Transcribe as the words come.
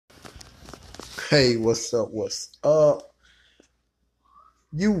Hey, what's up? What's up?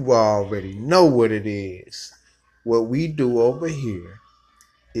 You already know what it is. What we do over here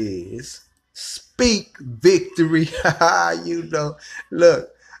is speak victory. you know,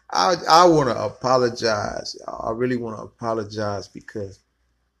 look, I want to apologize. I really want to apologize because,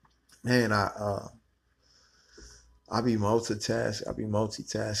 man, I be multitasking. I be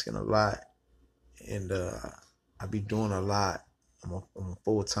multitasking a lot, and I be doing a lot. I'm a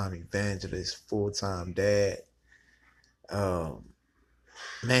full time evangelist, full time dad. Um,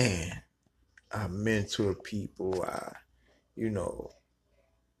 man. I mentor people. You know,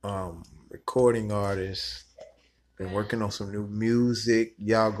 recording artists. Been working on some new music.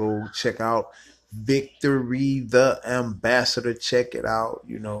 Y'all go check out Victory the Ambassador. Check it out.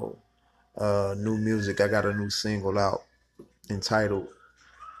 New music. I got a new single out entitled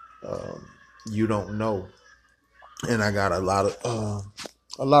um, "You Don't Know," and I got a lot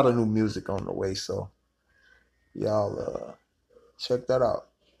of new music on the way. So y'all check that out.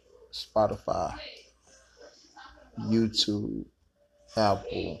 Spotify, YouTube,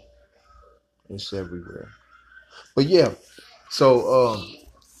 Apple. It's everywhere. But yeah, so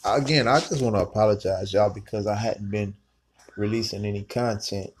again, I just want to apologize, y'all, because I hadn't been releasing any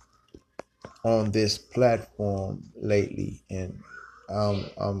content on this platform lately, and um,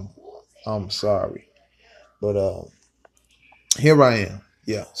 I'm I'm sorry, but here I am.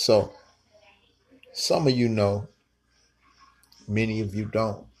 Yeah, so some of you know, many of you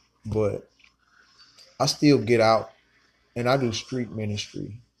don't, but I still get out and I do street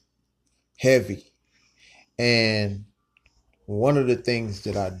ministry heavy, and one of the things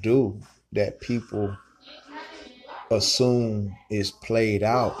that I do that people assume is played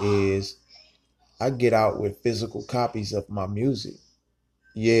out is I get out with physical copies of my music.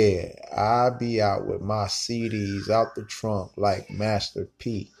 Yeah, I be out with my CDs out the trunk like Master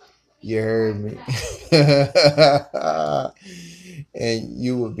P. You heard me? And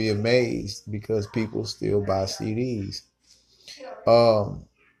you would be amazed because people still buy CDs. Um,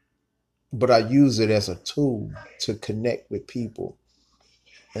 but I use it as a tool to connect with people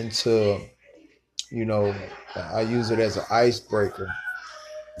and I use it as an icebreaker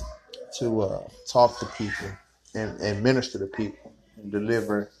to talk to people and minister to people and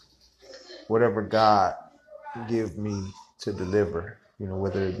deliver whatever God give me to deliver.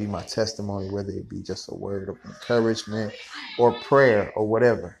 Whether it be my testimony, whether it be just a word of encouragement or prayer or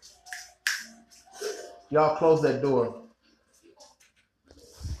whatever. Y'all close that door.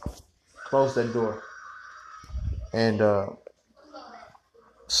 Close that door. And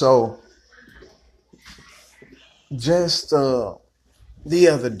so just the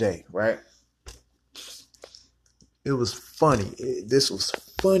other day, right? It was funny. This was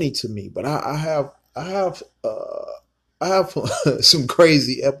funny to me, but I have some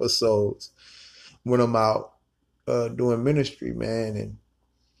crazy episodes when I'm out doing ministry, man, and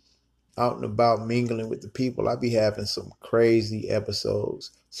out and about mingling with the people. I be having some crazy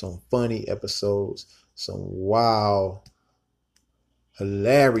episodes, some funny episodes, some wild,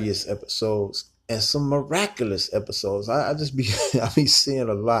 hilarious episodes, and some miraculous episodes. I just be I be seeing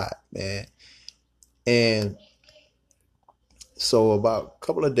a lot, man. And so about a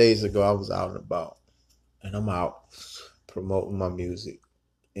couple of days ago, I was out and about, and I'm out promoting my music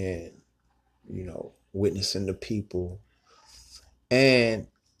and witnessing the people. And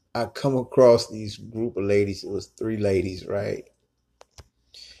I come across these group of ladies. It was three ladies, right?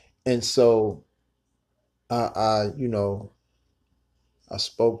 And so I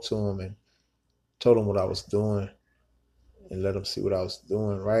spoke to them and told them what I was doing and let them see what I was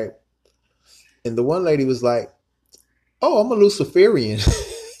doing, right? And the one lady was like, "Oh, I'm a Luciferian."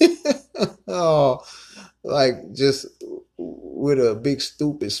 Oh, like just with a big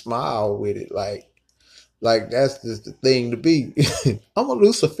stupid smile with it, like that's just the thing to be. I'm a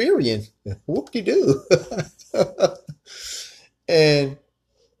Luciferian. Whoop de doo. And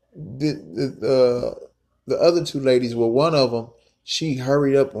the other two ladies, well, one of them, she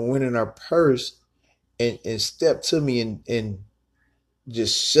hurried up and went in her purse and stepped to me and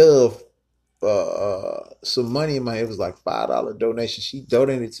just shoved some money in my hand. It was like $5 donation. She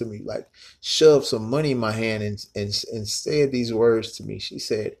donated to me, like shoved some money in my hand and said these words to me. She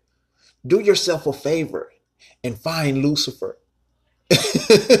said, "Do yourself a favor and find Lucifer."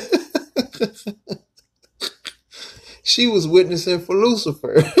 She was witnessing for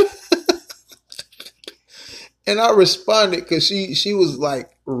Lucifer. And I responded because she was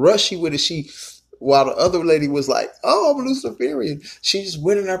like rushy with it. While the other lady was like, "Oh, I'm Luciferian," she just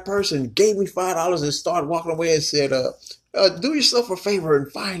went in her purse and gave me $5 and started walking away and said, "Do yourself a favor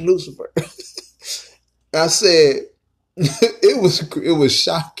and find Lucifer." I said, it was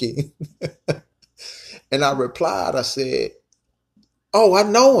shocking. And I replied, I said, oh, I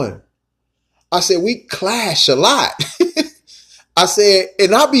know him. I said, we clash a lot. I said,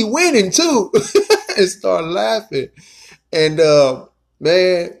 and I be winning too. And start laughing. And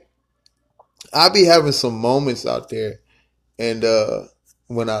man, I be having some moments out there. And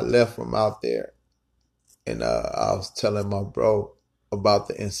when I left from out there, and I was telling my bro about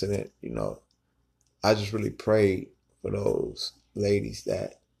the incident, I just really prayed for those ladies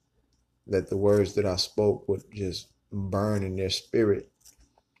that the words that I spoke would just burn in their spirit,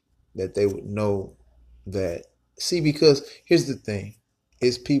 that they would know that. See, because here's the thing.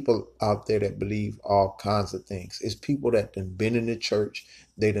 It's people out there that believe all kinds of things. It's people that done been in the church,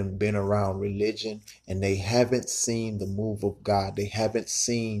 they done been around religion, and they haven't seen the move of God. They haven't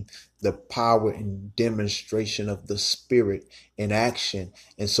seen the power and demonstration of the Spirit in action.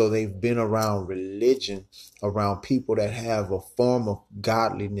 And so they've been around religion, around people that have a form of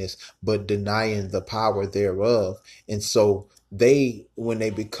godliness, but denying the power thereof. And so when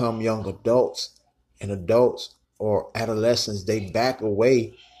they become young adults and adults, or adolescents, they back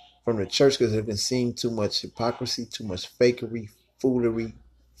away from the church because they've been seeing too much hypocrisy, too much fakery, foolery,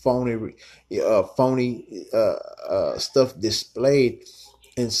 phony stuff displayed.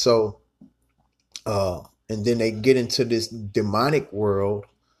 And so, and then they get into this demonic world,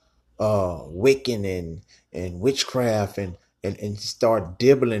 Wiccan and witchcraft, and start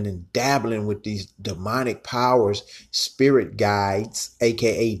dibbling and dabbling with these demonic powers, spirit guides,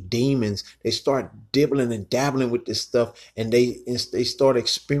 aka demons. They start dibbling and dabbling with this stuff, and they start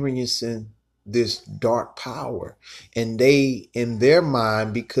experiencing this dark power. And they, in their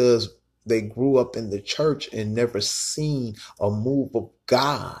mind, because they grew up in the church and never seen a move of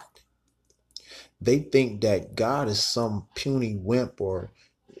God, they think that God is some puny wimp, or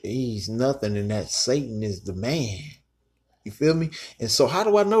he's nothing, and that Satan is the man. You feel me? And so how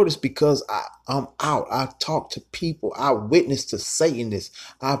do I know this? Because I'm out. I talk to people. I witness to Satanists.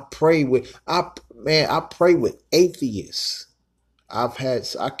 I pray with atheists. I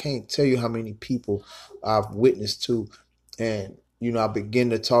can't tell you how many people I've witnessed to, and I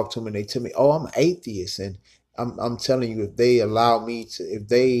begin to talk to them, and they tell me, "Oh, I'm atheist," and I'm telling you, if they allow me to, if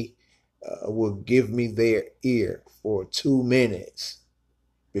they will give me their ear for 2 minutes,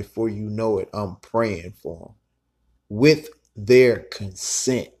 before you know it, I'm praying for them with their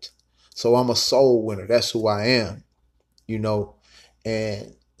consent. So I'm a soul winner. That's who I am,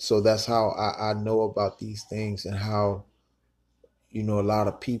 and so that's how I know about these things, and how a lot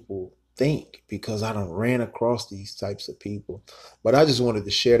of people think, because I done ran across these types of people. But I just wanted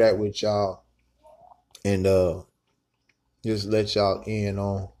to share that with y'all, and just let y'all in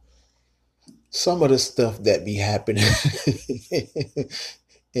on some of the stuff that be happening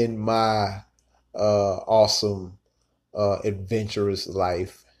in my awesome adventurous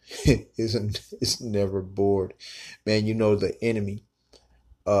life. It's never bored, man. The enemy,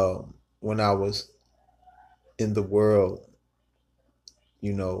 when I was in the world,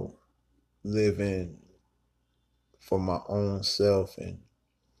 living for my own self, and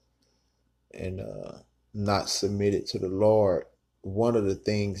not submitted to the Lord, one of the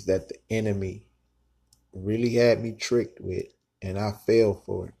things that the enemy really had me tricked with, and I fell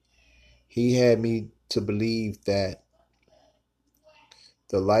for it. He had me to believe that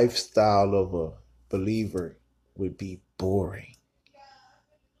the lifestyle of a believer would be boring.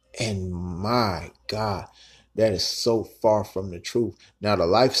 And my God, that is so far from the truth. Now, the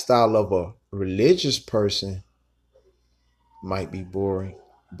lifestyle of a religious person might be boring,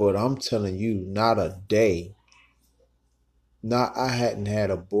 but I'm telling you, not a day. I hadn't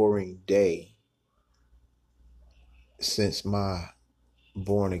had a boring day since my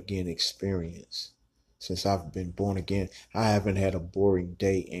born again experience. Since I've been born again, I haven't had a boring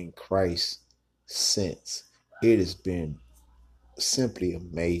day in Christ since. It has been simply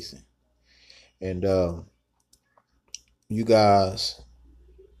amazing. And you guys,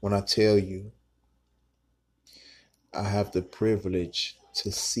 when I tell you, I have the privilege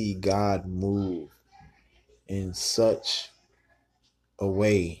to see God move in such a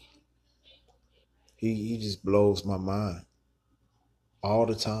way, he just blows my mind all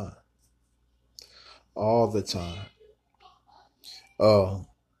the time. All the time. Uh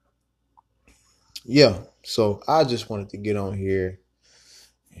yeah, so I just wanted to get on here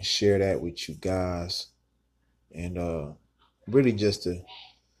and share that with you guys, and really just to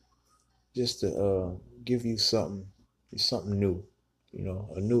give you something new,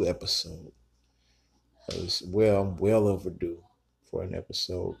 a new episode. I'm well overdue for an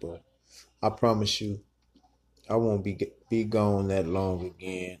episode, but I promise you, I won't be gone that long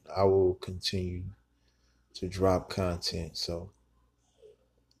again. I will continue to drop content. So,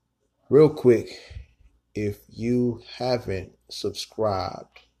 real quick, if you haven't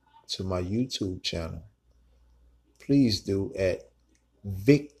subscribed to my YouTube channel, please do at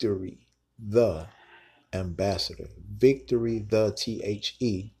Victory the Ambassador. Victory the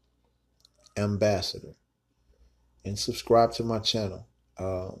Ambassador. And subscribe to my channel.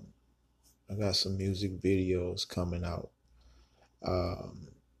 I got some music videos coming out. I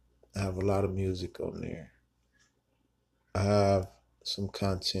have a lot of music on there. I have some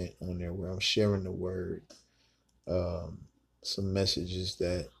content on there where I'm sharing the word. Some messages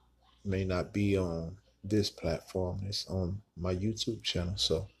that may not be on this platform. It's on my YouTube channel.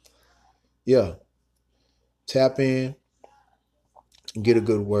 So, yeah, tap in, get a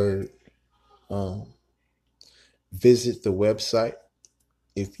good word. Visit the website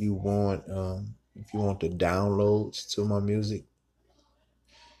if you want. If you want the downloads to my music,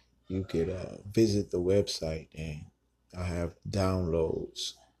 you could visit the website, and I have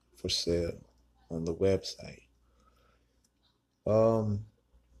downloads for sale on the website.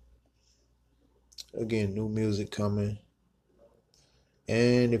 Again, new music coming.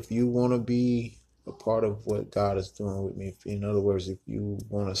 And if you want to be a part of what God is doing with me, in other words, if you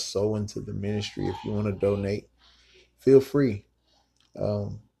want to sow into the ministry, if you want to donate, feel free.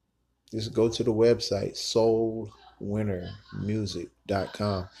 Just go to the website,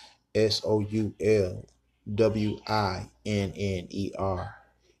 soulwinnermusic.com.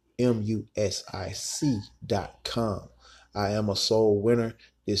 SOULWINNERmusic.com. I am a soul winner.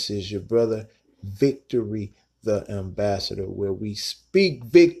 This is your brother, Victory the Ambassador, where we speak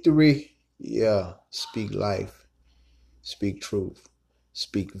victory. Yeah, speak life, speak truth,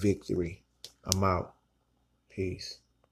 speak victory. I'm out. Peace.